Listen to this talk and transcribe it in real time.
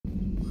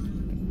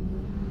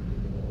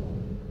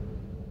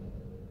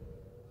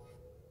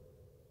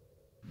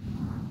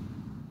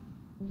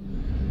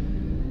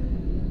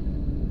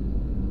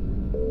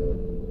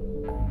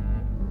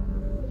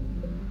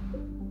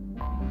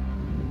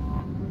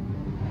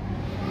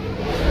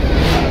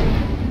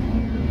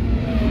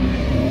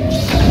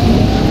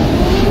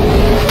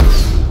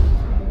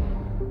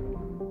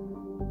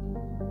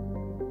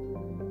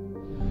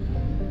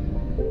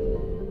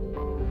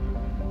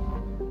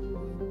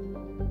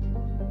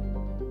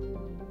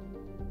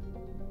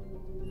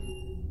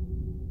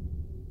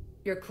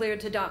You're cleared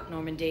to dock,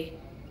 Normandy.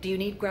 Do you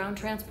need ground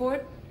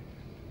transport?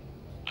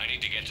 I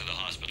need to get to the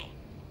hospital.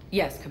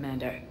 Yes,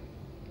 Commander.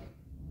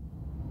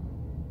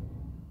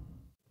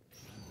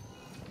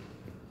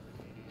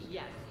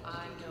 Yes,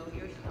 I know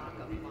your stock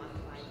of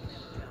modified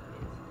military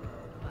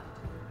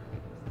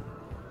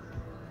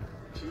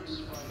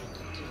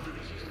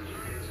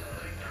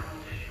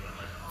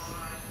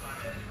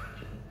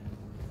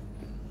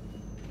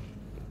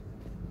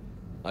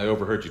I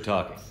overheard you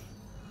talking.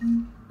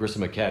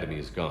 Grissom Academy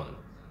is gone.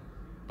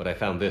 But I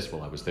found this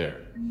while I was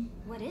there.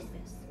 What is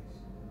this?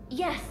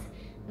 Yes,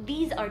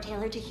 these are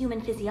tailored to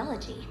human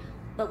physiology,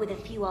 but with a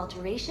few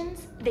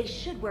alterations, they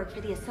should work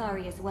for the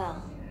Asari as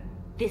well.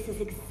 This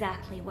is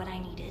exactly what I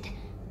needed.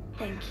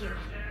 Thank you.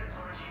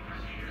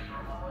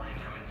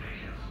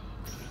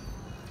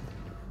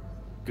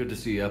 Good to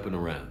see you up and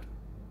around.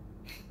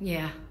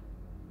 Yeah,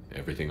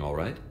 Everything all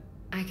right?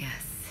 I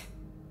guess.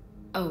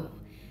 Oh,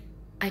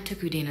 I took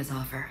Udina's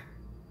offer.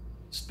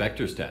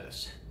 Spectre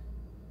status.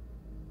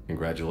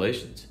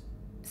 Congratulations.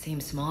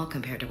 Seems small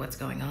compared to what's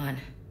going on.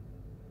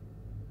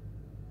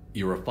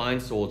 You're a fine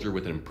soldier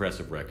with an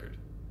impressive record.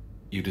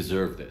 You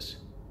deserve this.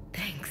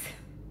 Thanks.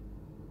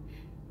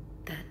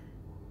 That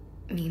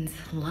means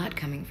a lot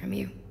coming from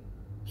you.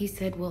 He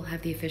said we'll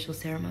have the official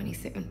ceremony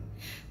soon,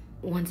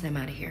 once I'm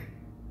out of here.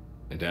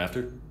 And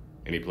after?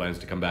 Any plans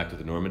to come back to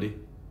the Normandy?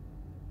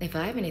 If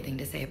I have anything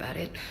to say about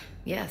it,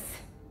 yes.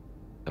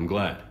 I'm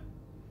glad.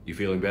 You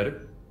feeling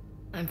better?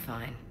 I'm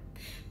fine.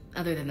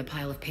 Other than the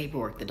pile of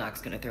paperwork the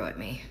doc's gonna throw at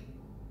me.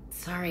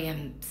 Sorry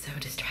I'm so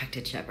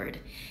distracted, Shepard.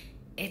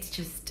 It's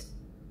just...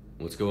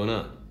 What's going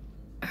on?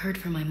 I heard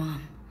from my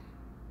mom.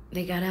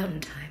 They got out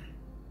in time.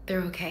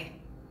 They're okay.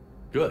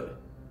 Good.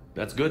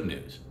 That's good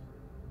news.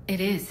 It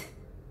is.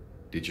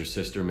 Did your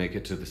sister make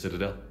it to the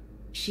Citadel?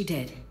 She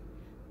did.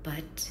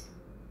 But...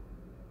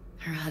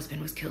 her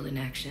husband was killed in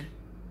action.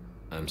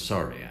 I'm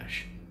sorry,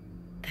 Ash.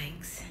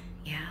 Thanks.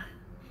 Yeah.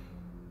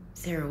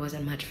 Sarah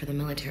wasn't much for the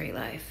military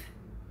life.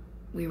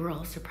 We were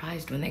all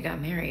surprised when they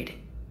got married.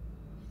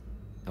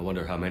 I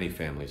wonder how many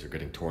families are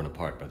getting torn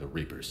apart by the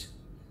Reapers.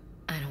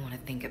 I don't want to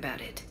think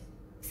about it.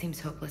 Seems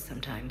hopeless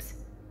sometimes.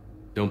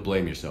 Don't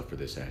blame yourself for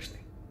this, Ashley.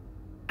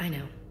 I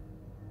know.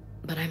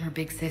 But I'm her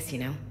big sis, you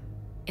know?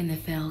 In the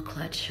fell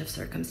clutch of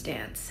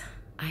circumstance,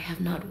 I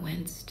have not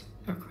winced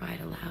or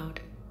cried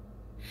aloud.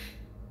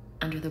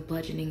 Under the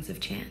bludgeonings of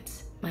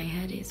chance, my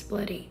head is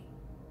bloody,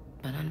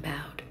 but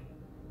unbowed.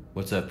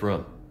 What's that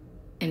from?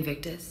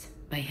 Invictus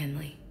by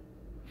Henley.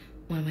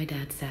 One of my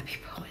dad's sappy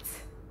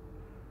poets.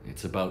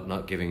 It's about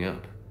not giving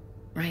up.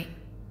 Right.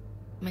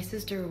 My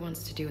sister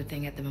wants to do a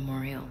thing at the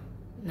memorial.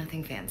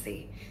 Nothing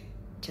fancy.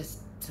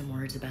 Just some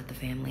words about the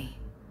family.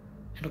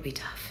 It'll be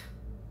tough.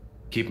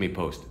 Keep me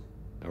posted,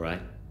 all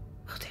right?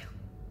 Will do.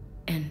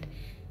 And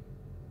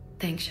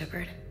thanks,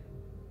 Shepard.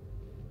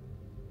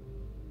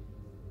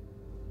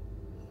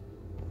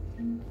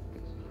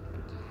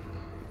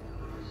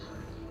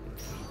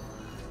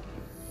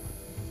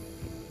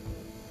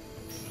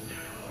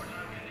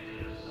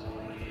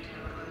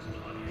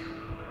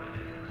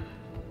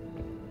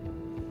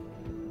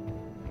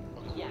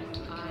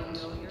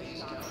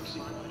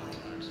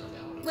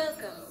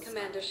 Welcome,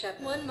 Commander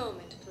Shepard. One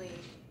moment, please.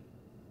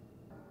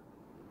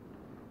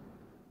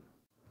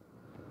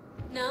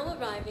 Now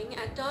arriving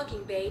at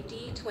Docking Bay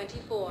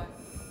D-24.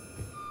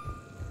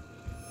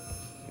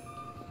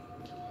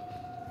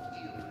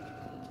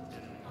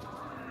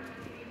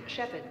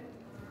 Shepard.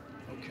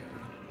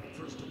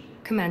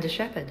 Commander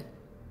Shepard.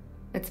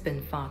 It's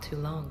been far too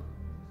long.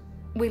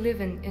 We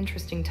live in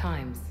interesting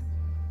times.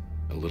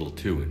 A little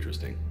too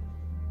interesting.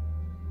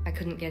 I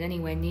couldn't get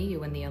anywhere near you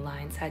when the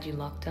Alliance had you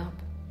locked up.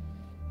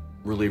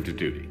 Relieved of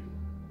duty.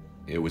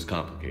 It was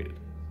complicated.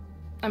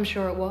 I'm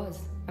sure it was.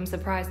 I'm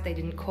surprised they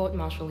didn't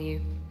court-martial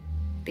you.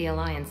 The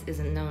Alliance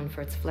isn't known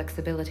for its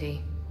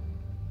flexibility.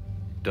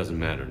 Doesn't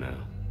matter now.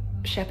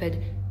 Shepard,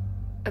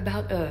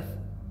 about Earth.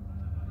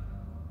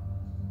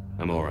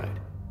 I'm all right.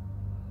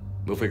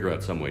 We'll figure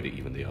out some way to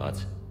even the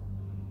odds.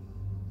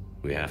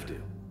 We have to.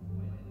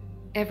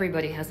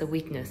 Everybody has a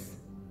weakness.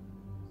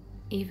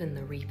 Even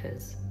the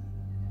Reapers.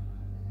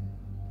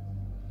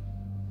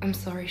 I'm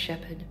sorry,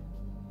 Shepard.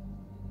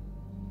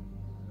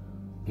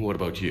 What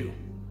about you?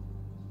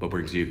 What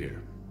brings you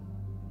here?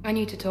 I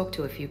need to talk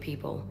to a few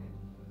people.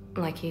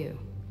 Like you.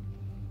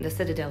 The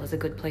Citadel is a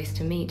good place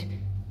to meet.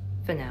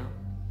 For now.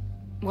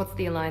 What's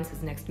the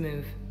Alliance's next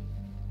move?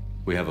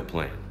 We have a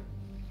plan.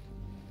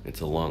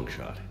 It's a long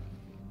shot.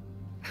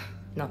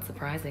 Not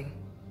surprising.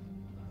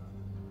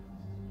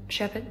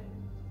 Shepard?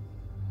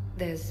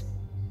 There's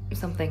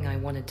something I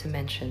wanted to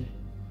mention.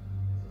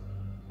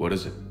 What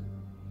is it?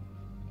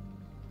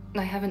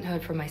 I haven't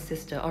heard from my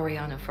sister,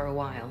 Oriana, for a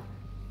while.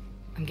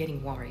 I'm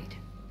getting worried.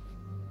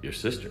 Your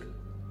sister?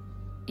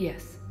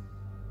 Yes.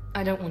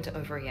 I don't want to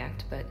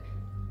overreact, but...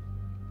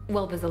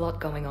 well, there's a lot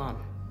going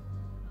on.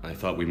 I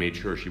thought we made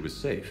sure she was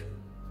safe.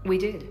 We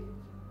did.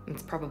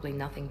 It's probably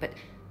nothing, but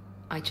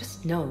I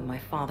just know my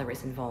father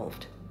is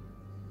involved.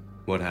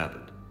 What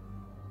happened?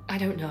 I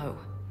don't know.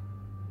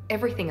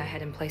 Everything I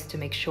had in place to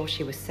make sure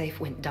she was safe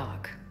went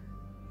dark.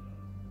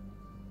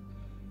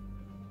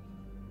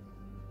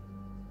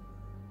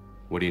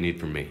 What do you need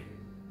from me?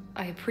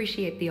 I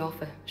appreciate the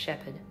offer,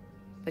 Shepard,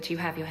 but you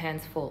have your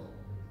hands full.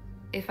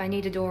 If I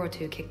need a door or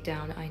two kicked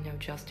down, I know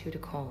just who to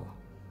call.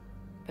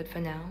 But for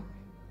now,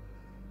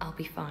 I'll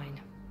be fine.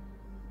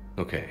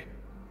 Okay.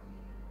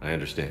 I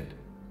understand.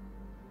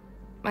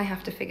 I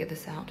have to figure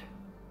this out.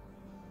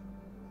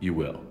 You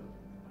will.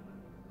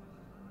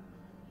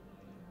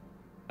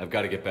 I've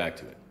got to get back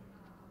to it.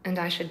 And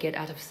I should get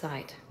out of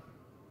sight.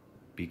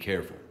 Be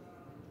careful.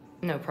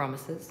 No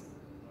promises.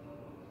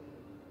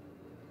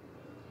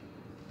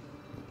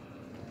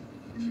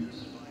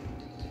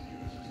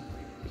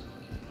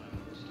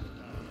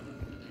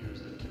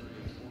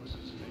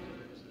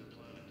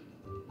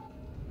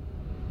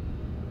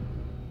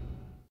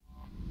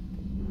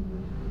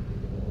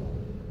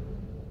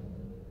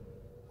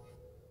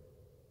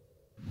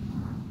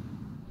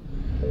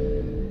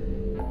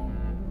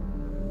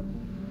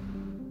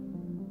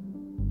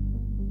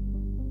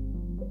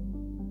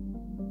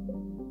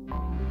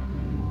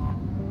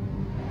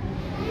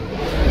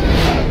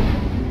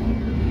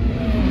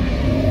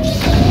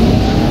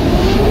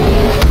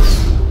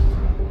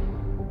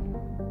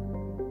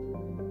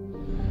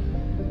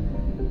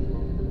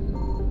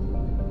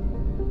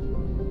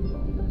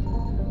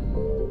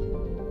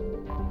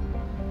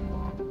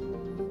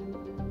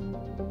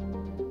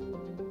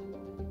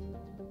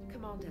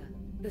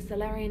 The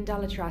Salarian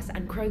Dalatras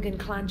and Krogan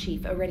clan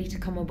chief are ready to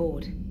come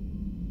aboard.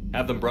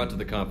 Have them brought to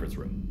the conference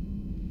room.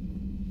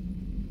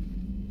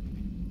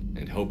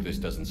 And hope this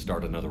doesn't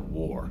start another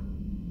war.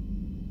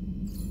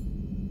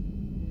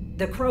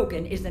 The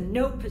Krogan is in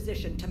no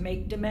position to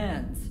make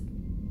demands.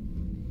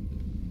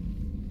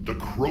 The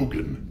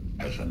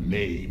Krogan has a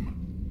name.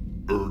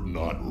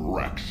 Urdnot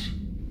Rex.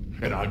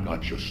 And I'm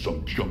not just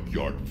some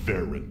junkyard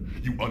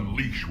Varen you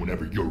unleash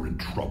whenever you're in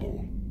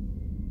trouble.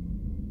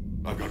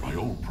 I've got my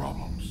own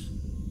problems.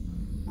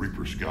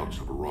 Reaper scouts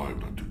have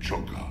arrived on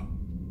Tuchanka.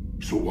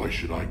 So why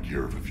should I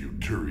care if a few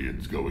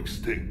Turians go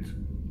extinct?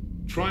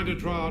 Trying to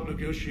draw out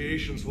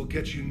negotiations will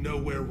get you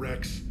nowhere,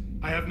 Rex.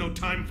 I have no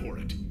time for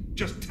it.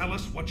 Just tell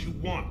us what you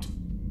want.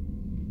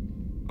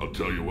 I'll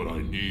tell you what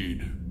I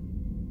need.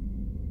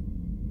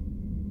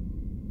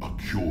 A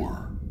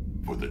cure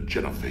for the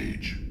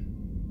genophage.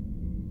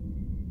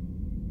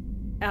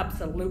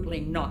 Absolutely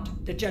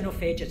not. The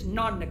genophage is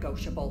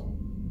non-negotiable.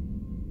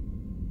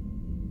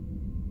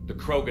 The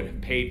Krogan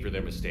have paid for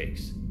their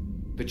mistakes.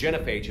 The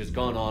genophage has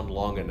gone on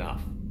long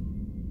enough.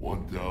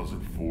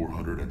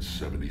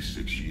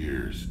 1,476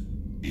 years,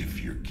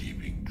 if you're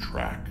keeping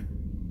track.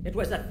 It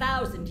was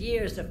 1,000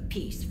 years of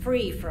peace,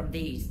 free from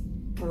these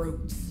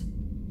brutes.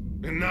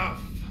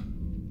 Enough!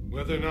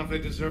 Whether or not they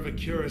deserve a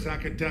cure is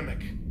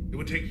academic. It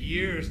would take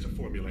years to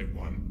formulate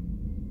one.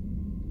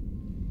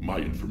 My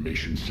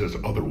information says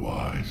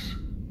otherwise.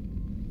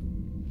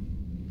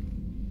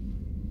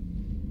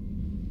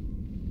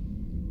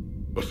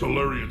 A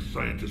Salarian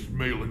scientist,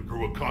 Malin,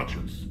 grew a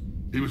conscience.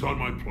 He was on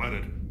my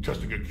planet,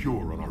 testing a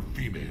cure on our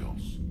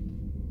females.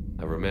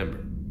 I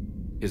remember.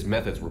 His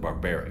methods were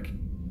barbaric.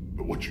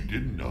 But what you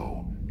didn't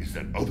know is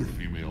that other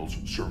females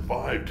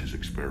survived his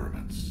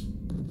experiments.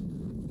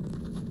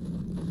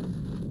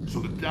 So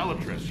the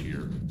Dalatras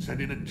here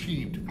sent in a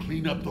team to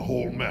clean up the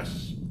whole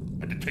mess,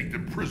 and to take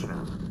them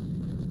prisoner.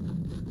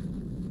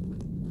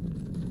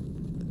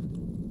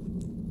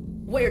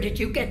 Where did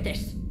you get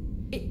this?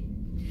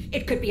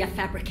 It could be a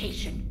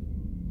fabrication.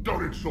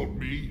 Don't insult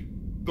me.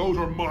 Those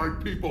are my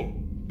people.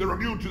 They're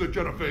immune to the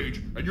genophage,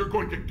 and you're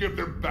going to give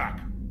them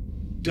back.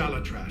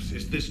 Dalatras,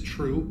 is this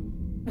true?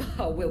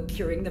 How will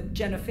curing the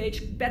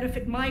genophage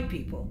benefit my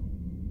people?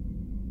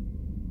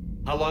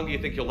 How long do you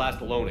think you'll last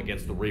alone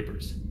against the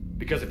Reapers?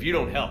 Because if you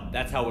don't help,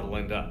 that's how it'll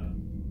end up.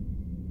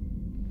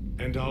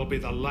 And I'll be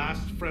the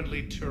last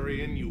friendly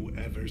Turian you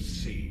ever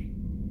see.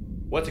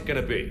 What's it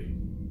gonna be?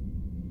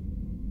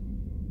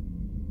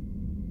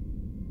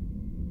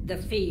 The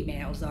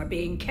females are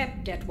being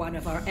kept at one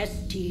of our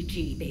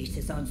STG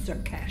bases on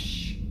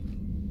Surkash.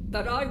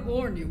 But I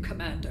warn you,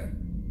 Commander.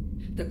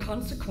 The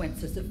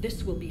consequences of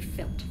this will be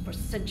felt for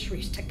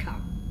centuries to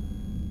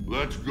come.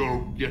 Let's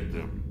go get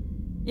them.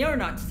 You're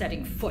not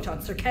setting foot on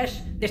Surkash.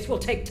 This will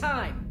take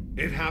time.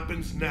 It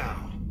happens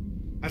now.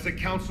 As a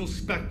Council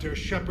Spectre,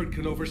 Shepard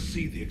can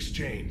oversee the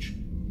exchange.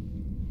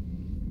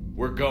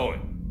 We're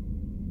going.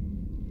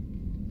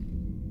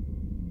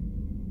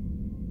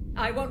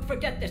 I won't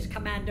forget this,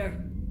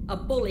 Commander. A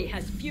bully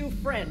has few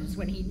friends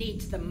when he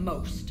needs them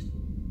most.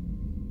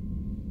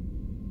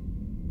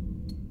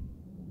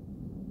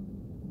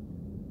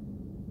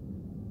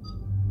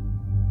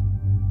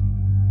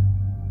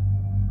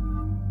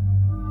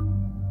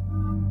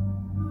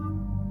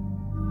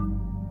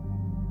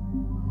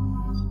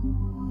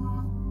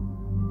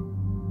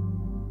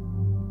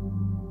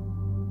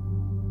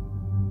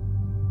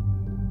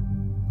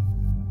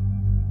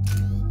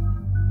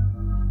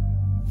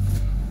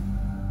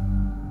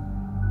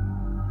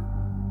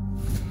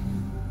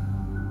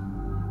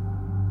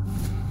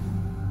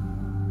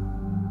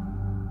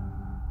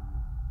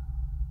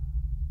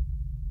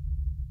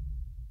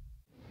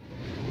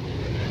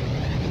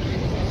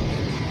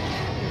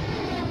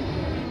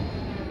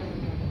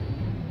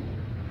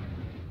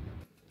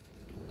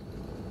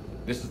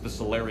 This is the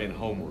Solarian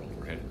homeworld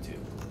we're headed to.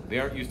 They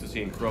aren't used to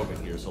seeing Krogan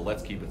here, so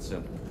let's keep it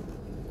simple.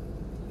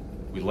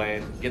 We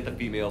land, get the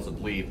females, and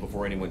leave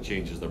before anyone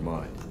changes their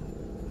mind.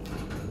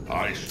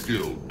 I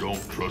still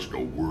don't trust a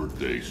word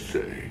they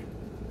say.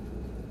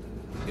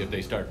 If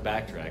they start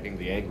backtracking,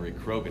 the angry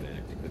Krogan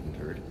acting couldn't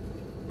hurt.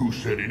 Who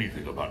said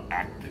anything about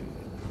acting?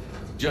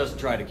 Just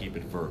try to keep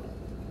it verbal.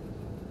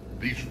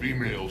 These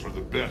females are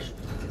the best,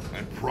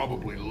 and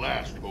probably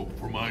last hope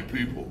for my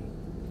people.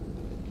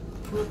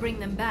 We'll bring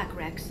them back,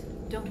 Rex.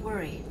 Don't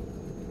worry.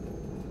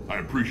 I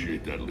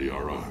appreciate that,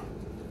 Liara.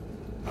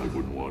 I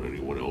wouldn't want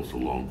anyone else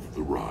along for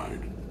the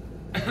ride.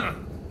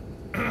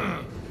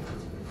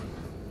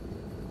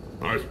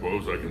 I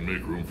suppose I can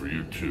make room for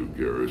you too,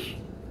 Garrus.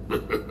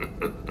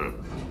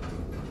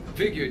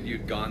 Figured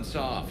you'd gone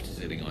soft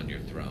sitting on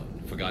your throne.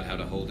 Forgot how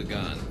to hold a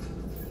gun.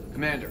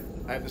 Commander,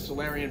 I have the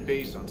Solarian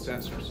base on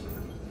sensors.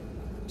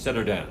 Set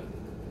her down.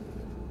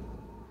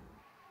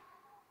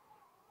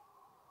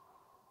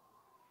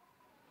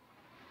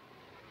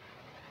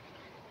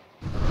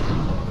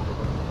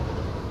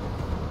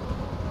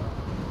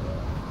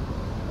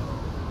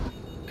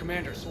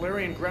 Commander,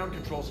 Solarian ground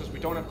control says we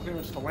don't have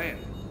clearance to land.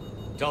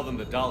 Tell them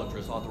the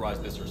Dalatrass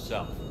authorized this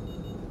herself.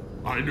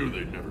 I knew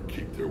they'd never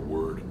keep their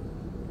word.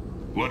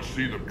 Let's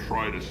see them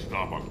try to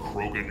stop a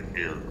Krogan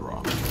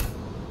airdrop.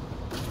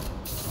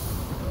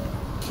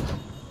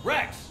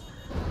 Rex!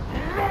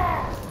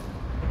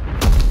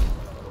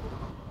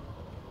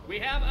 We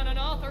have an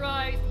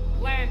unauthorized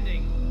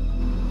landing.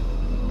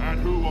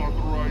 And who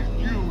authorized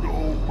you to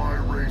hold my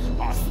race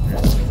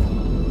hostage?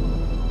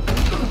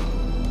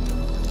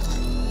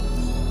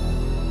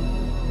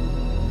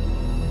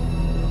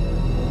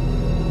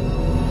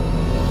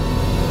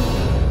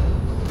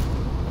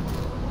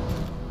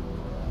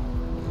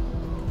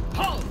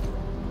 Halt!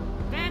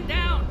 Stand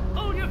down!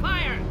 Hold your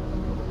fire!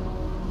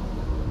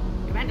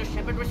 Commander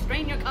Shepard,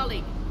 restrain your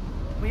colleague.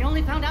 We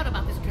only found out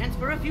about this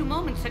transfer a few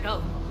moments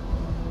ago.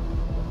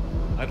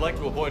 I'd like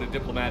to avoid a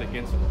diplomatic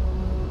incident.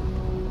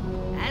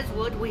 As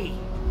would we.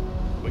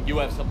 But you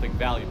have something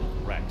valuable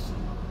to Rex.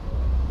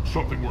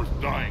 Something worth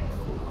dying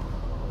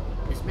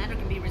for. This matter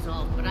can be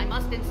resolved, but I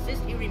must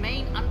insist he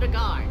remain under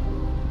guard.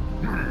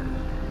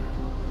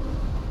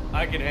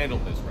 I can handle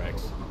this,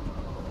 Rex.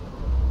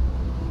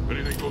 If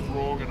anything goes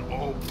wrong, and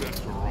all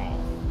bets are off.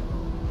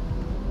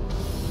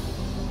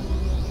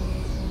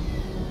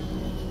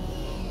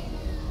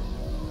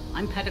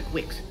 I'm Paddock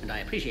Wicks, and I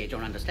appreciate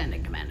your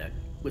understanding, Commander.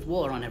 With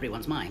war on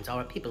everyone's minds,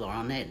 our people are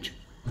on edge.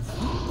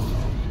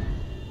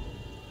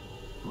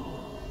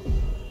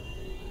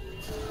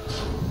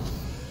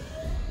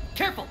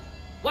 Careful!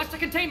 Watch the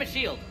containment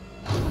shield!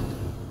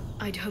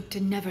 I'd hope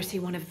to never see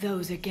one of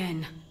those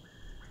again.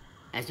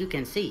 As you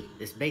can see,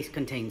 this base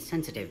contains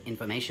sensitive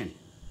information.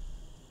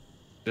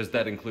 Does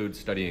that include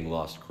studying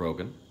lost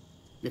Krogan?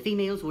 The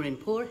females were in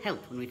poor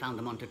health when we found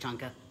them on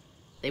Tuchanka.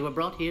 They were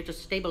brought here to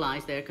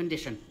stabilize their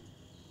condition.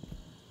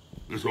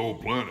 This whole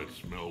planet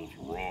smells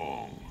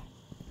wrong.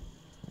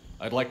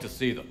 I'd like to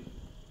see them.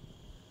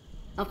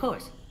 Of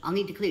course. I'll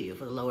need to clear you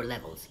for the lower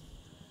levels.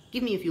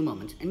 Give me a few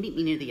moments and meet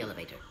me near the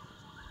elevator.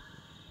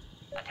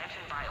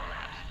 Attention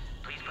biolabs.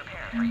 Please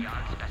prepare for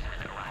yon specimen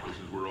arrival. This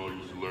is where all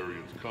you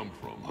Solarians come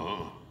from,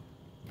 huh?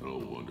 No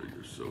wonder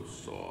you're so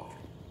soft.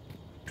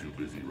 Too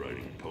busy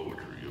writing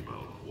poetry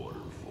about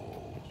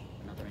waterfalls.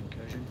 Another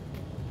incursion.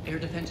 Air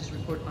defenses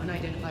report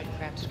unidentified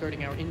craft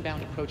skirting our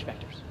inbound approach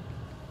vectors.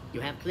 You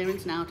have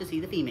clearance now to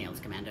see the females,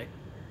 Commander.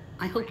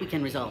 I hope we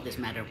can resolve this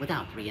matter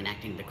without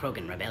reenacting the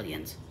Krogan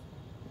rebellions.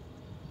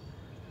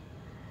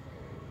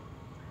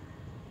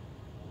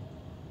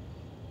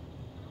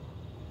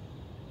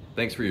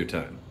 Thanks for your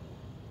time.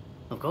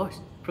 Of course.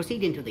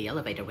 Proceed into the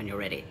elevator when you're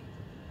ready.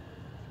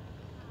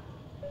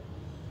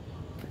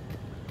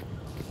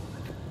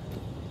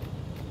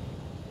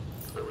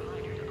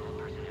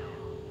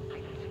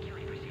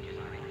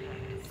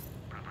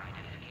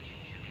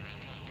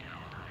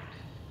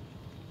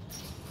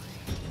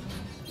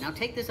 Now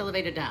take this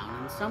elevator down,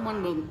 and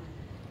someone will...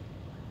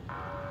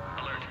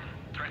 Alert.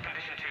 Threat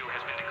condition 2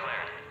 has been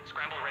declared.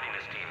 Scramble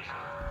readiness teams.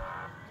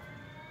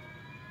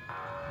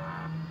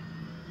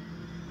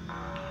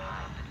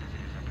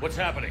 What's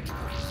happening?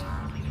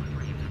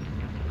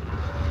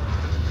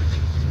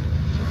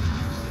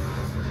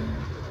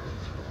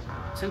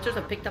 Sensors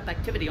have picked up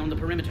activity on the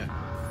perimeter.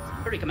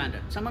 Hurry,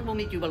 Commander. Someone will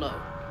meet you below.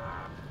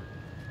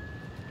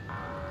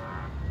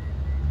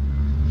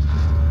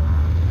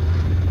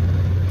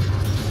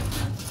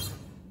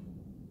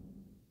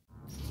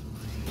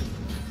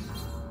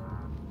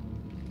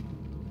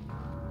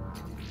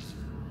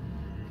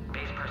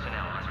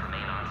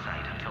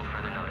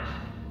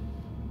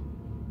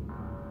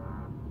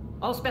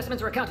 All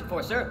specimens are accounted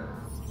for, sir.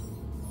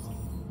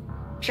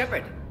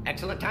 Shepard,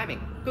 excellent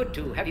timing. Good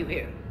to have you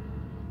here.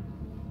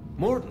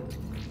 Mordant.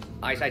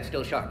 Eyesight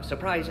still sharp.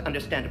 Surprise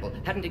understandable.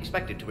 Hadn't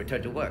expected to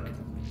return to work.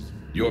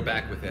 You're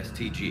back with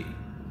STG.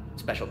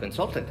 Special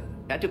consultant.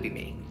 Had to be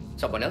me.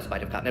 Someone else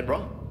might have gotten it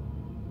wrong.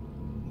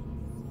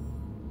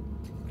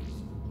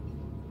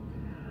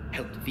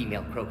 Helped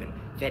female Krogan.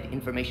 Fed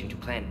information to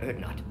Clan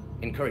Urdnot.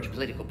 encourage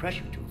political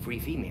pressure to free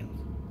females.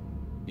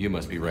 You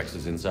must be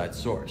Rex's inside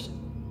source.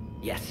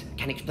 Yes,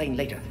 can explain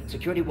later.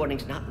 Security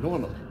warnings not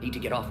normal. Need to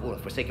get off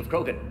Wolf for sake of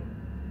Krogan.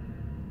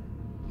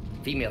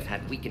 Females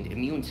had weakened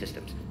immune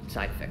systems,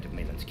 side effect of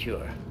Malin's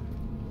cure.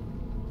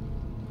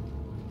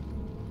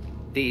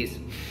 These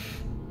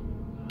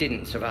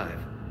didn't survive.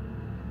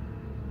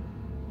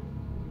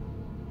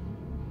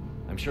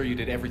 I'm sure you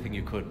did everything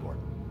you could, Mort.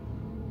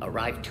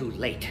 Arrived too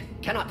late.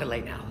 Cannot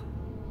delay now.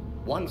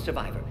 One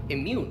survivor,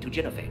 immune to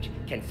genophage,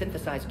 can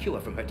synthesize cure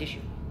from her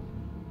tissue.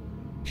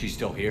 She's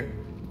still here?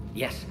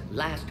 Yes,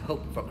 last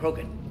hope for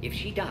Krogan. If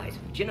she dies,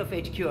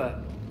 genophage cure...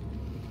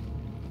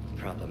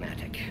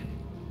 problematic.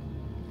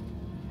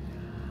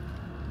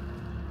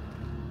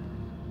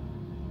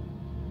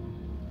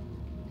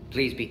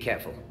 Please be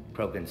careful.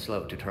 Krogan's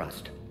slow to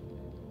trust.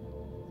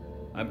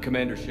 I'm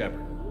Commander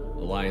Shepard,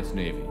 Alliance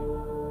Navy.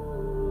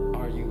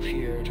 Are you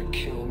here to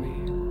kill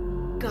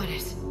me?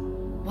 Goddess,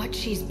 what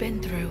she's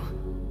been through.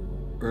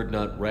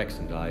 Urdnot Rex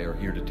and I are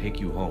here to take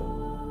you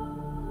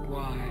home.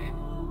 Why?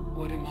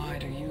 What am I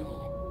to you?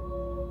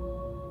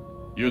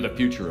 You're the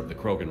future of the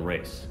Krogan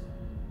race.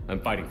 I'm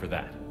fighting for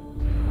that.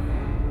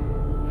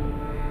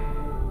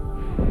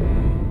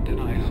 Then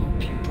I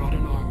hope you brought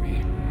an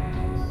army.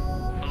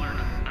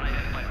 Alert.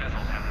 Unidentified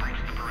vessels have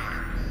breached the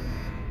perimeter.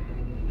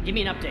 Give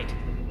me an update.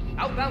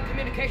 Outbound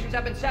communications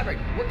have been severed.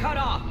 We're cut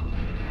off.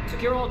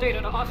 Secure all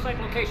data to off-site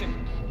location.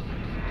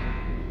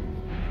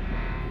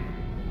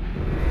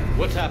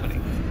 What's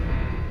happening?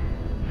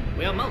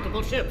 We have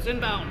multiple ships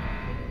inbound.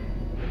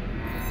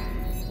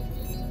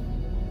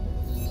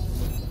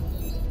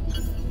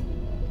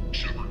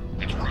 Shepard,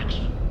 it's Rex.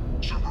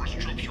 Cerberus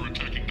troops are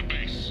attacking the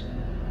base.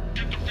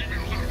 Get the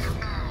females out of there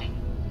now!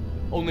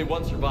 Only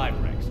one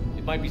survived, Rex.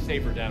 It might be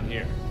safer down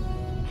here.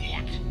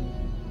 What?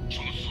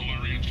 So the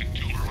Solarians can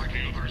kill her like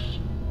the others?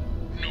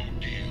 No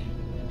deal.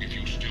 If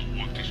you still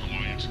want this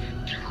alliance,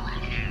 get her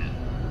out of there.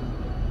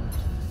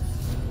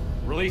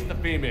 Release the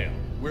female.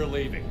 We're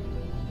leaving.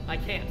 I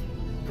can't.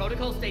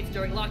 Protocol states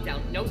during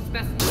lockdown, no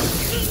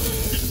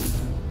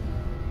specimens.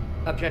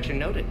 Objection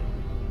noted.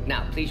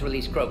 Now, please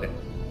release Krogan.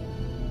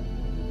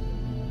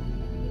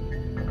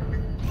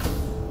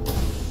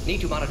 Need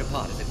to monitor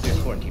pod as it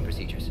clears quarantine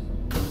procedures.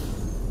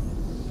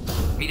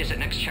 Meet us at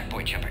next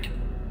checkpoint, Shepard.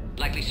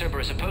 Likely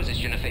Cerberus opposes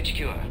genophage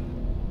cure.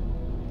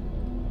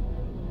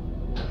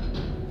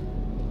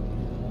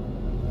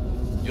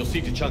 You'll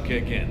see Tuchanka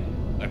again.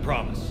 I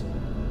promise.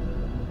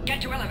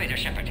 Get to elevator,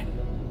 Shepard.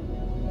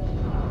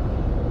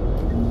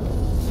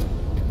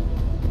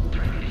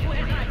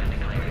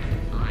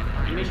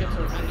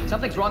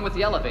 Something's wrong with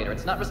the elevator.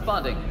 It's not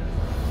responding.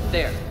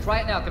 There.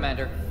 Try it now,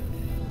 Commander.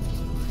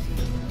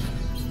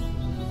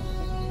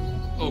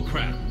 Oh,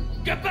 crap.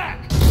 Get back!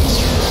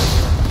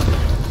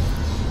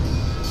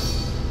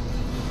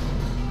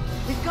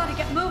 We've got to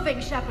get moving,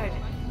 Shepard.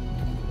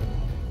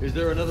 Is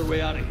there another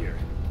way out of here?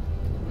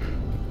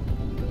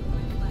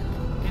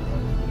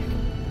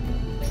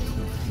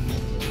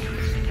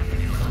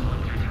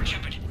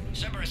 Shepard,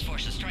 Cerberus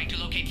forces trying to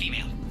locate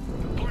female.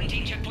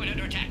 Quarantine checkpoint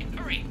under attack.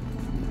 Hurry!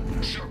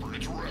 Shepard,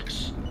 it's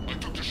Rex. I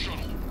took the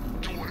shuttle.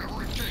 Do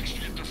whatever it takes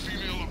to get the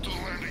female up to the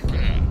landing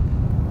pad.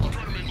 I'll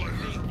try to make life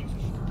miserable.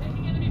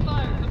 Taking enemy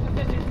fire. Come to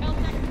position.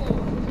 Caltech 4.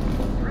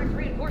 Direct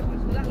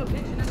reinforcements to that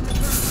location and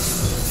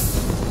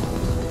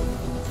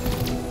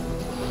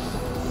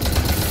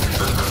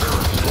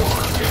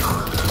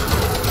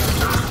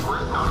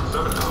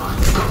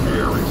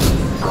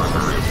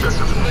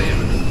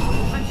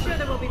I'm sure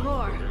there will be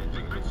more.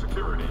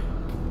 Security.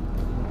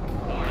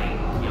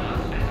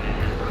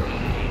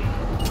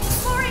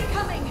 More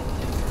incoming!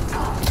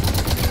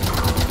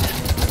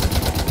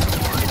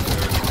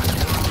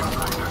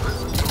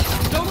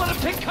 Don't let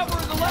him take cover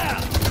in the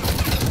lab!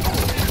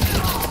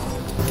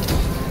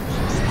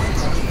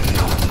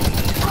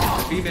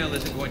 The female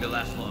isn't going to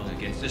last long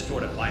against this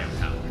sort of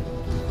firepower.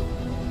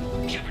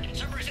 Shepard,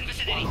 Cerberus in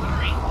vicinity.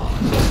 Hurry!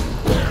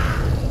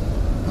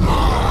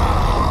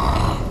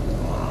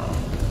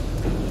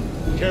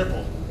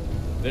 Careful.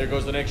 There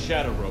goes the next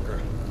shadow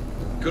broker.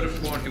 Could have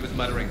sworn he was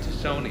muttering to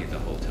Sony the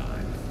whole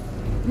time.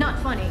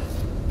 Not funny.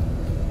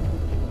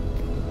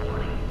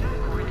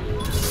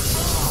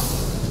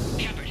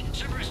 Shepard,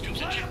 Cerberus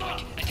troops at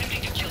checkpoint,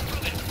 attempting to kill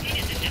Krogan.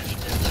 Need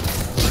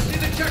assistance. See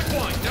the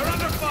checkpoint! They're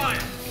under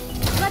fire!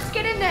 Let's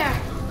get in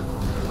there!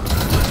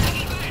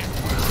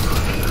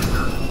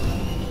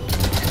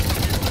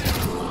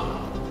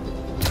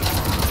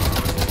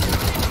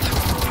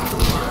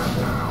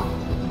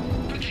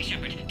 Quickly,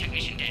 Shepard.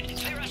 Technician dead.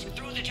 Clear us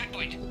through the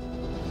checkpoint.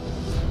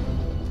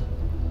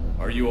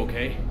 Are you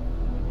okay?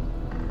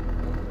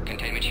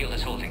 Containment shield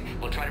is holding.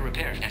 We'll try to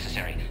repair if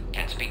necessary.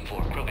 Can't speak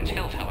for Krogan's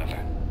health,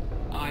 however.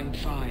 I'm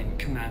fine,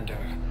 Commander.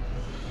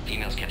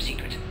 Females kept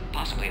secret.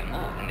 Possibly a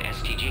mole in the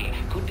STG.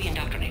 Could be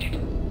indoctrinated.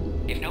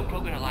 If no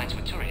Krogan alliance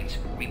with Turians,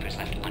 Reapers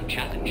left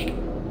unchallenged.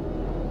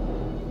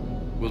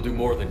 We'll do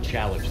more than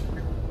challenge them.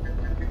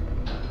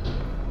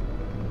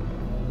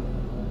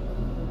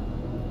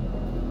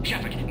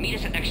 Shepard, meet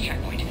us at next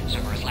checkpoint.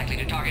 Cerberus likely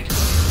to target.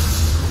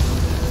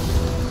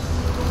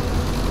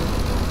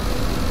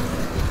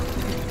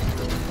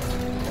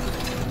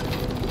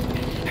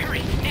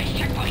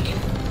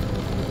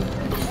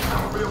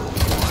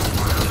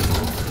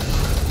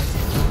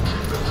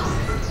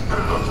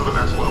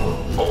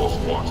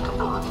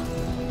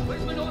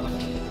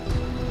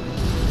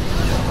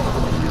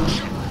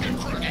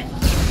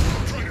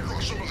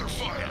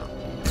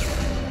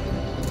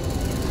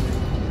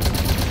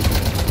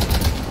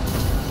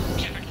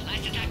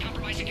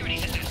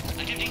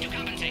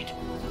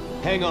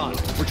 hang on.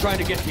 We're trying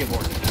to get to you,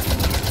 Morgan.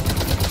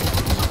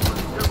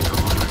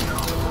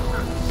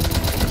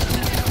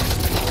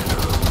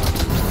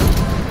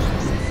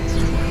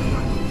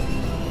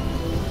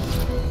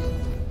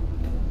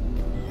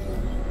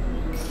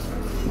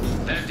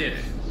 That did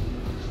it.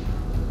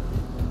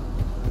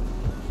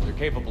 They're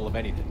capable of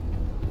anything.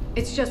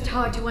 It's just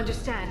hard to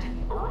understand.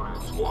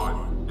 Orion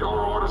Squad, your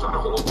orders are to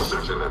hold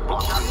position and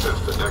block access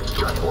to next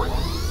checkpoint.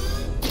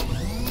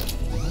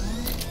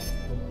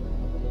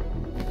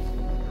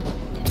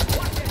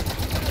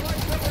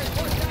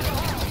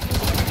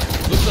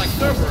 Looks like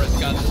Cerberus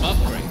got some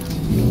upgrades.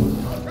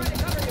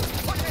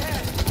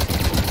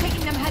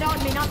 Taking them head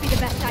on may not be the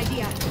best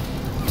idea.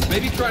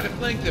 Maybe try to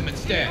flank them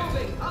instead.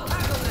 We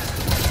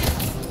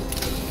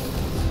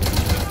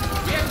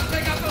have to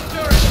take out those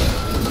turrets!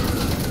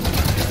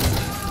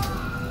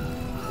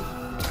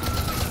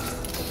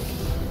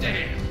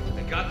 Damn,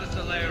 they got the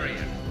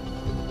Solarian.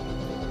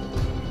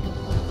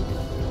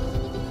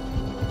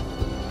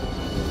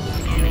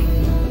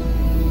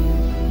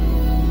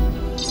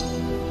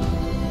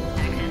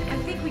 I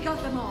think we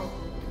got them all.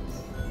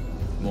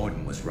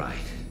 Mordin was right.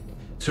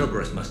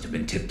 Cerberus must have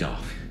been tipped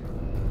off.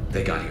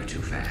 They got here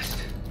too fast.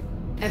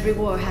 Every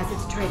war has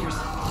its traitors.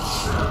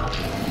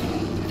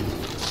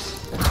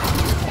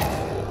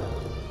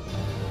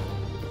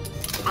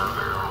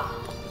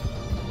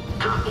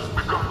 Careful,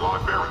 we've got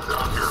live bearings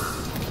down here.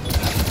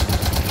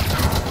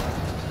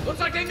 Looks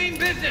like they mean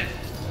business!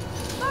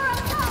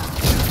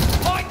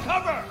 Find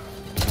cover!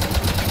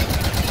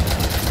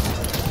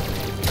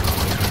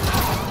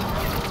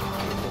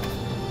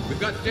 We've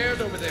got stairs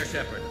over there,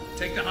 Shepard.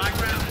 Take the high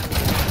ground.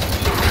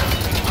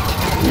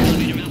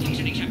 Elevator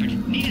malfunctioning, Shepard.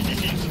 Need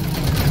assistance.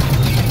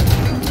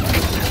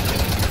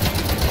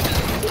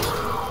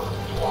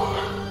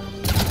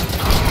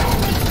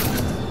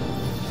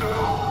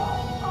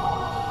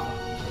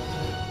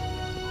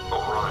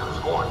 Orion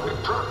Squad,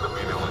 they've turned the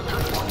female into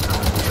one.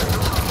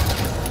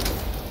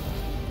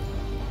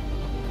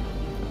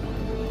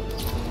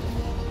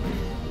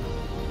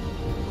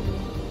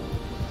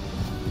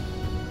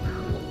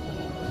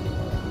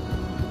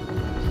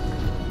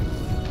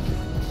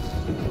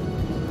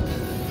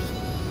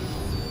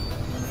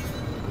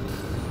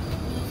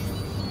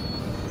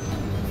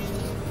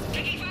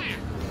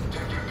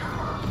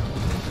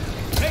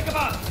 Take him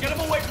out! Get him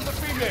away from the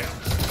female!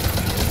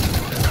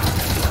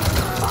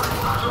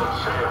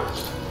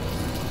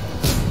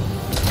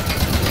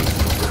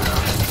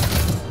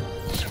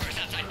 Cerberus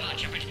outside pod,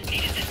 Shepard.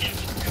 Need assistance.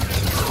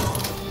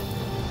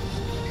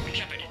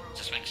 Shepard,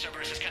 suspect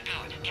Cerberus has cut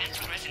power. Can't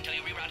progress until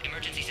you reroute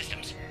emergency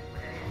systems.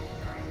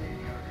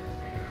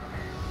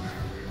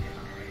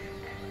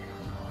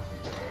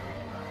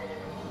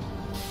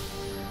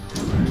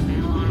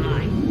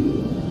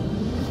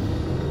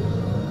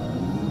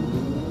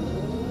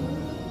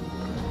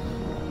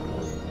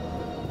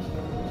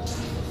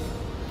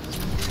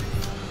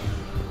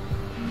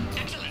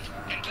 Excellent.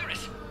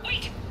 Concurus.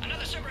 Wait!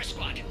 Another Cerberus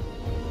squad. Wait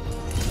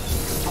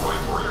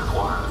for your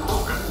client,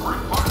 Logan.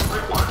 Bring fire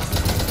sequence.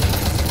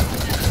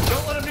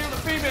 Don't let him near the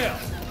female!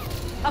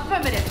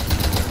 Affirmative.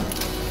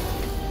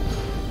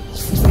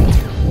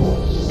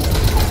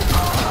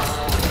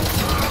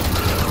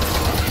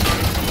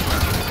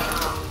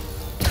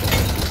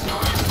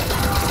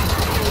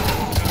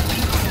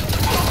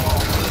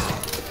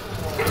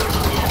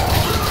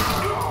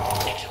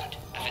 Excellent.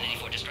 Affinity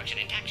for destruction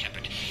intact,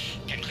 Shepard.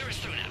 Can clear us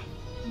through now.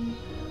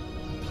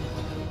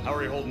 How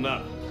are you holding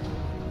up?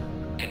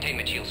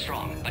 Containment shield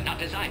strong, but not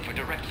designed for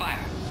direct fire.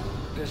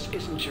 This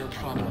isn't your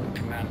problem,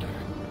 Commander.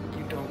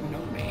 You don't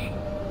know me.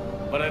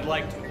 But I'd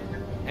like to.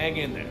 Hang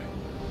in there.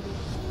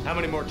 How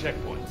many more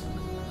checkpoints?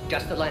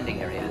 Just the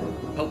landing area.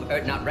 Hope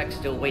Erdnot Rex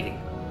still waiting.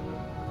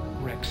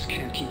 Rex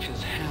can't keep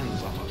his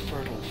hands off a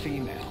fertile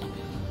female.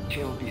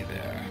 He'll be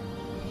there.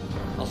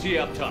 I'll see you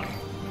up top.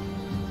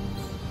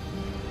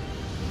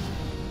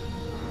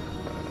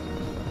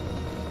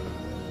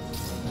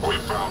 We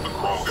found the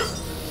Krogan.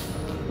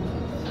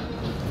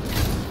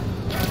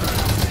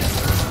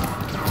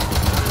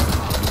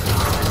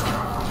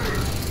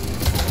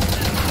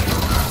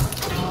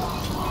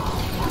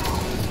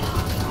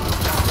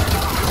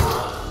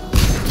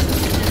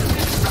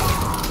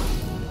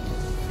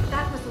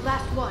 That was the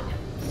last one.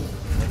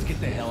 Let's get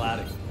the hell out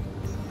of here.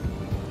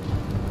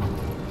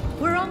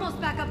 We're almost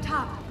back up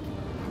top.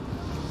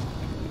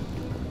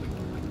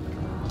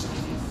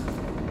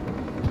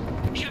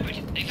 Shepard,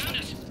 they found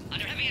us.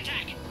 Under heavy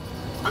attack.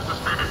 This is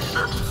Phoenix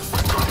 6.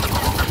 We've got the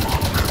Krogan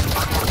boxes. I'm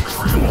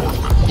requesting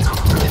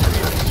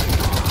reinforcements.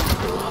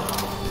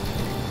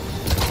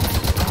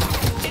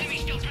 Enemy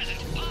still present.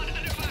 Pod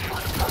under fire.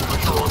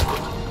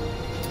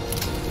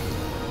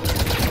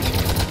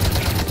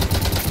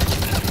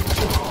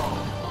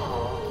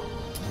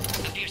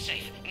 Appears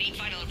safe. Need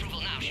final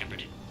approval now,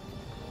 Shepard.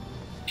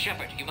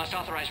 Shepard, you must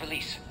authorize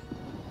release.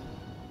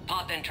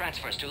 Pod then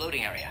transfers to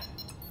loading area.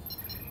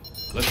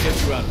 Let's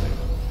get you out there.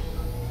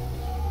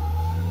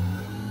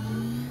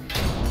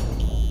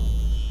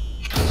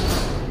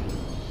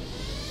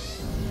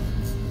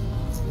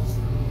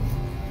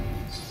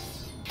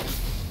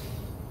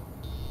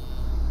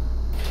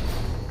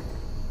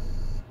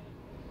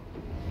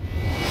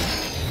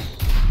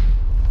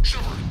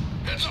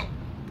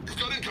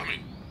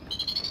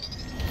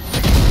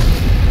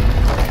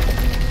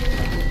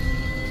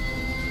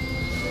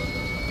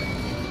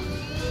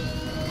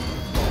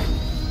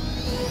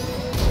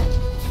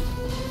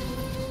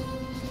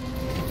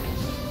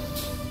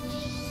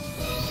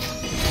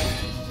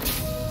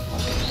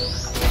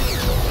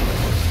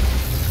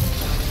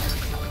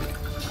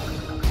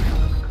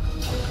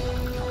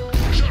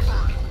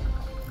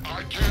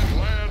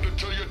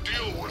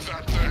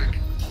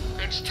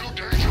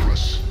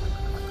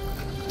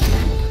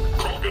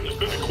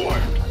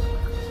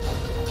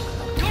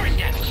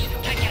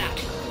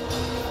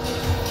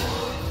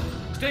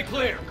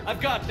 I've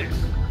got this!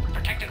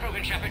 Protect the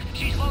Krogan, Shepard.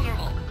 She's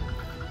vulnerable.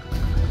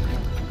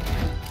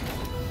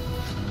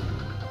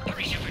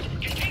 Hurry, Shepard.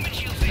 Containment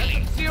shields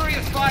failing.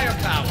 Serious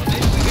firepower.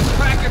 Maybe we can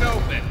crack it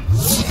open.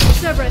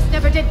 Cerberus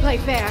never did play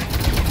fair.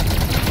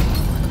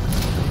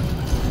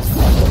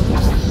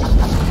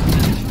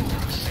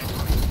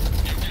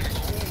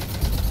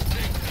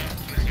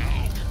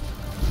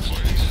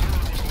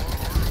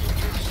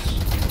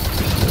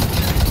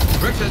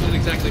 Rex hasn't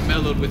exactly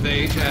mellowed with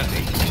age, has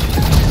he?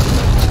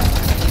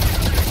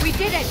 We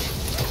did it!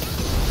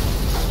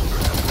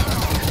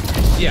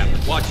 Yeah,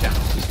 but watch out.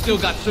 We've still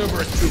got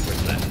Cerberus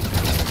troopers left.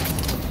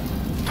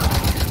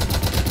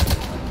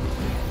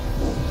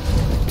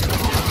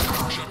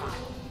 Shepard,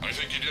 I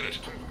think you did it.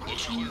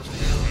 Looks clear from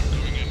here. I'm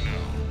coming in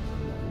now.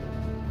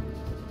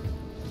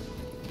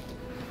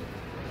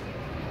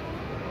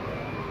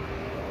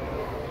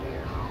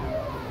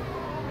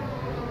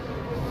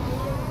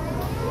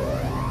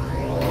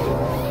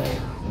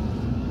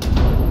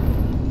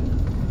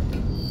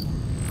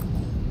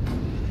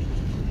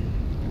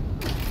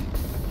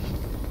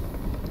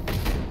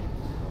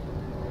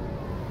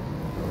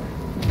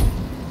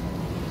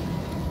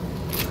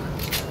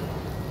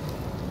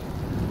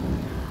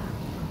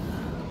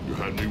 You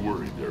had me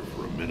worried there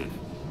for a minute.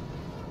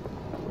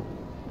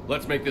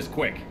 Let's make this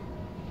quick.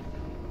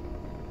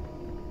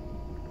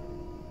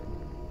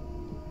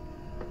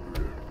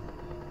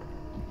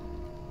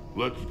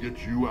 Let's get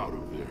you out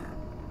of there.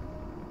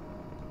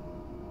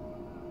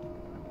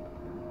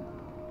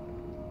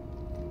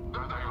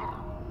 There they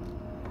are.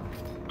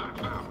 That's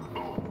them.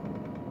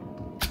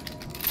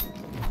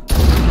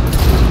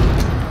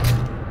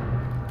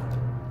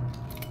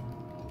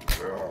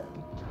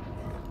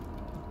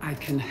 I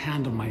can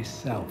handle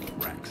myself,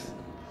 Rex.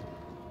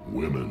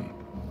 Women.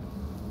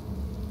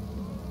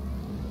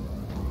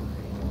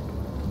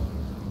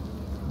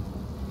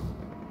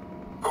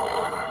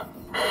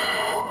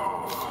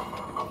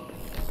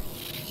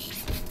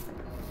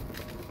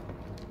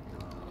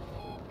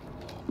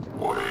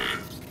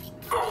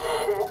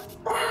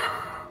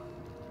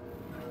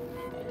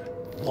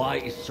 Why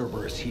is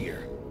Cerberus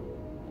here?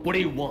 What do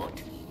you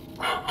want?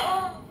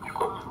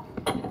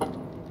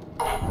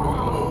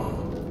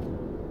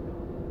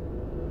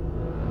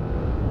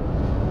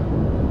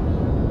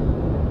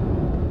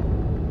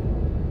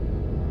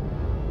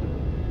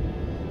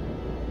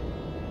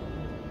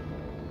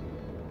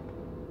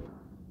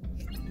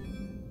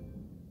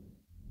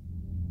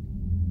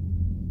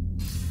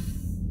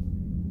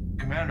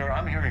 Commander,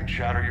 I'm hearing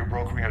chatter you're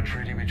brokering a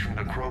treaty between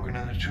the Krogan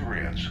and the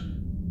Turians.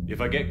 If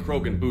I get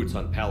Krogan boots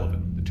on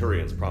Palaven, the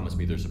Turians promise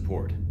me their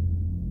support.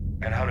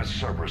 And how does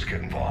Cerberus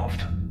get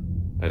involved?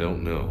 I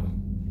don't know.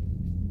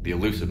 The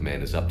Elusive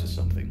Man is up to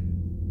something.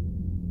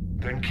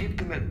 Then keep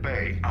them at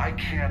bay. I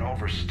can't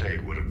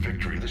overstate what a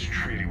victory this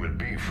treaty would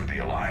be for the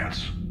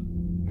Alliance.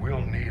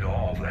 We'll need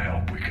all the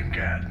help we can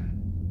get.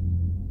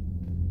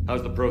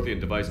 How's the Prothean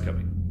device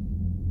coming?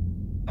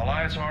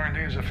 Alliance R&D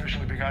has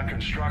officially begun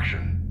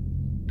construction.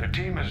 The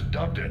team has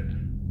dubbed it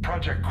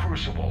Project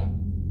Crucible.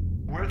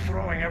 We're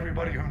throwing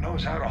everybody who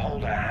knows how to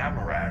hold a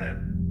hammer at it.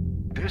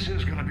 This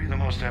is going to be the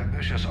most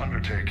ambitious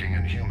undertaking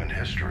in human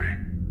history.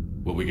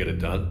 Will we get it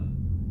done?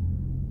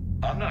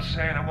 I'm not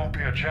saying it won't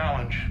be a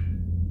challenge,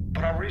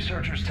 but our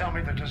researchers tell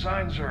me the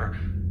designs are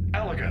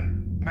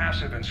elegant,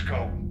 massive in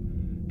scope,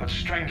 but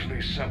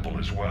strangely simple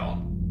as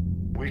well.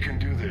 We can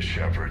do this,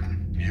 Shepard.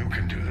 You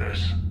can do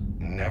this.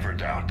 Never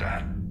doubt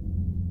that.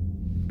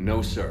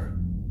 No, sir.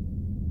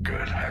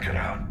 Good. Hack it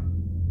out.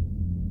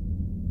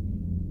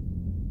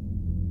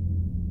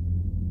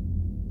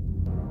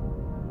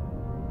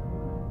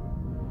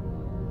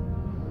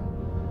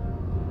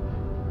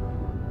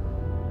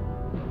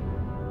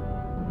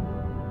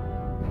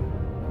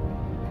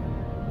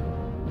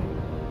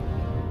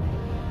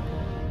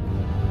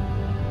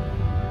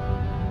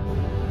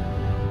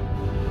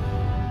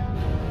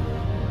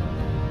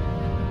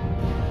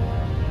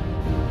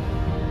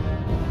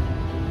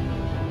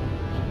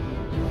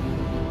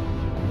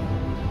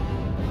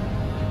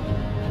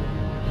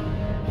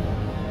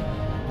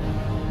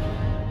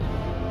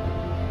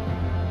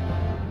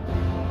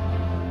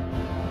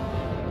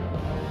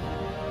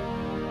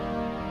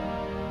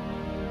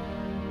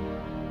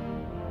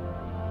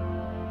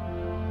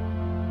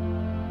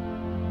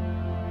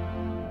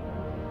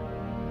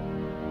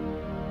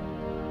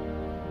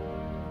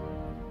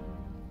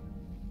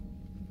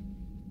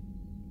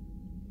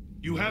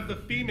 You have the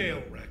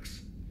female,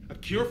 Rex. A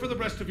cure for the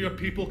rest of your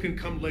people can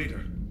come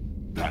later.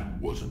 That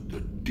wasn't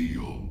the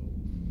deal.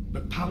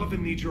 But Palaven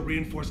needs your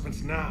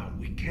reinforcements now.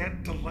 We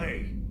can't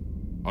delay.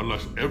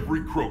 Unless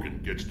every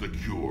Krogan gets the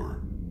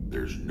cure,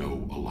 there's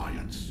no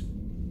alliance.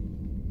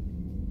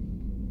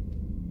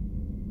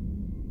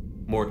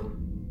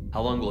 Mordin,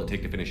 how long will it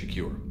take to finish a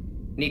cure?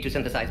 Need to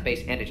synthesize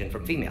base antigen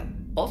from female.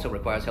 Also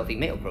requires healthy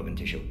male Krogan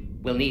tissue.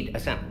 We'll need a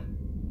sample.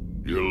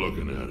 You're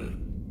looking at it.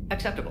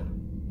 Acceptable.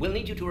 We'll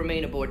need you to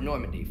remain aboard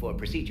Normandy for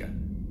procedure.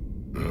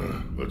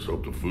 Let's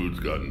hope the food's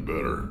gotten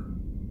better.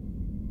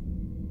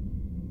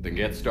 Then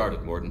get started,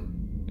 Mordin.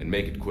 And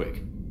make it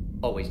quick.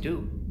 Always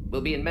do.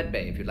 We'll be in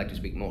medbay if you'd like to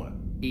speak more.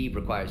 Eve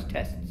requires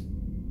tests.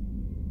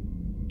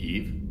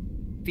 Eve?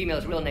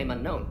 Female's real name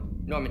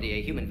unknown. Normandy,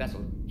 a human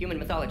vessel. Human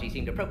mythology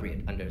seemed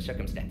appropriate under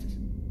circumstances.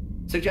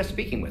 Suggest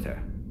speaking with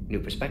her. New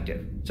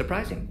perspective.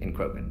 Surprising in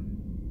Krogan.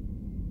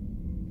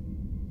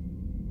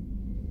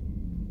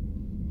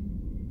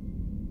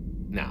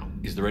 Now,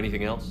 is there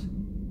anything else?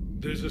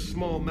 There's a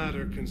small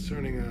matter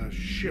concerning a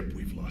ship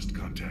we've lost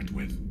contact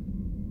with.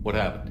 What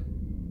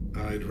happened?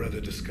 I'd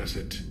rather discuss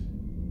it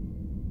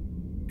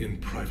in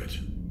private.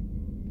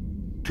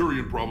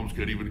 Turian problems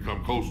can't even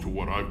come close to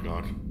what I've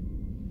got.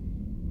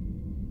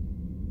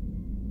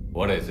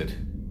 What is it?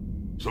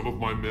 Some of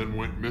my men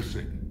went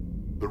missing.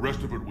 The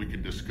rest of it we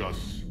can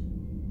discuss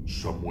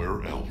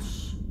somewhere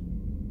else.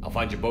 I'll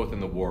find you both in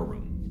the war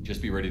room.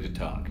 Just be ready to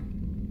talk.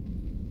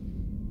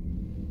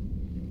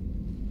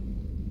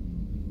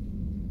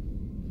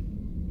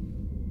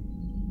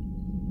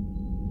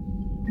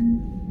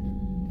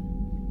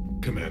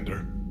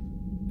 Commander.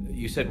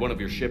 You said one of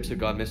your ships had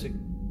gone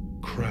missing?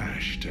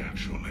 Crashed,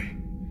 actually.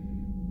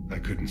 I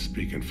couldn't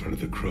speak in front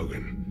of the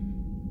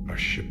Krogan. Our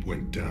ship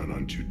went down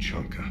on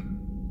Tuchanka.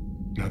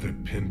 Now they're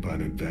pinned by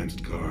an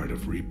advanced guard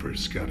of Reapers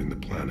scouting the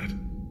planet.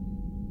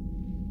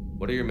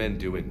 What are your men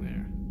doing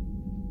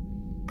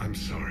there? I'm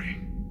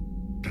sorry.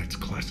 That's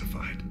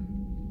classified.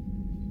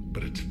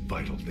 But it's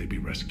vital they be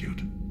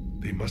rescued.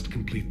 They must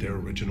complete their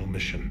original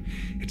mission.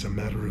 It's a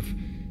matter of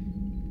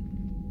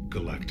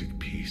galactic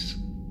peace.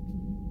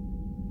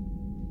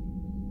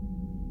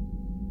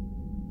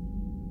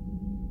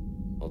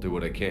 I'll do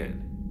what I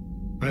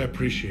can. I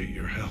appreciate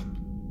your help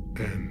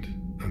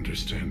and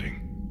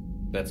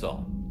understanding. That's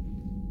all.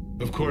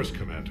 Of course,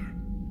 Commander.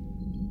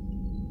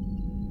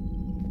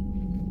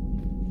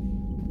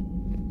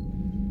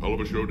 Hell of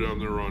a show down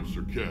there on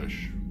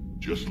Surkesh.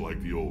 Just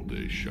like the old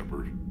days,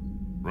 Shepard.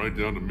 Right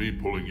down to me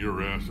pulling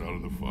your ass out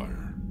of the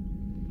fire.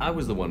 I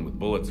was the one with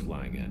bullets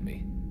flying at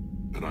me.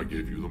 And I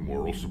gave you the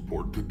moral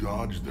support to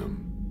dodge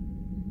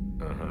them.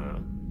 Uh-huh.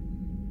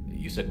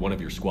 You said one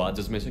of your squads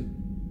is missing?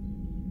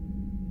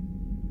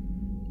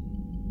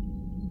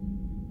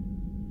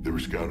 They were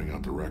scouting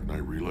out the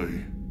Rachni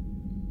relay.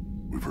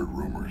 We've heard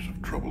rumors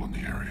of trouble in the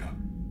area.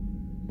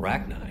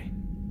 Rachni?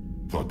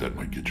 Thought that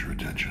might get your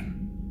attention.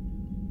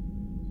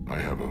 I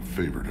have a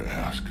favor to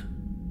ask.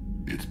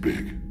 It's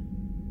big.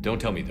 Don't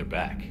tell me they're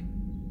back.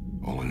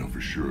 All I know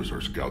for sure is our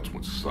scouts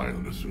went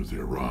silent as soon as they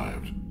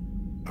arrived.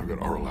 I've got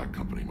Aralak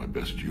Company, my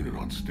best unit,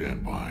 on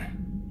standby.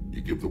 You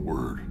give the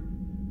word,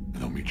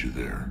 and I'll meet you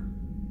there.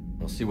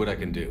 I'll see what I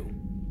can do.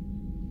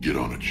 Get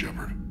on it,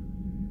 Shepard.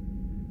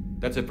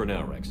 That's it for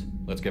now, Rex.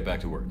 Let's get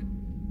back to work.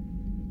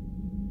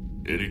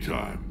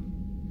 Anytime.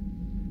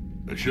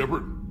 And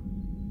Shepard,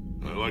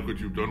 I like what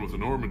you've done with the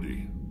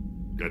Normandy.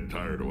 Got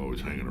tired of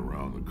always hanging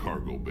around the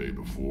cargo bay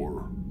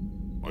before.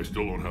 I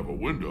still don't have a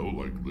window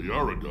like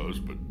Liara does,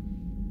 but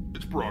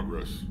it's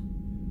progress.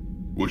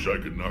 Wish I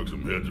could knock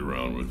some heads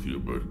around with you,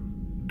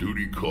 but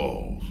duty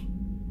calls.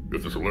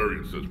 If the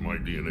Solarian says my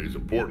DNA's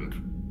important,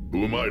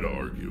 who am I to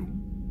argue?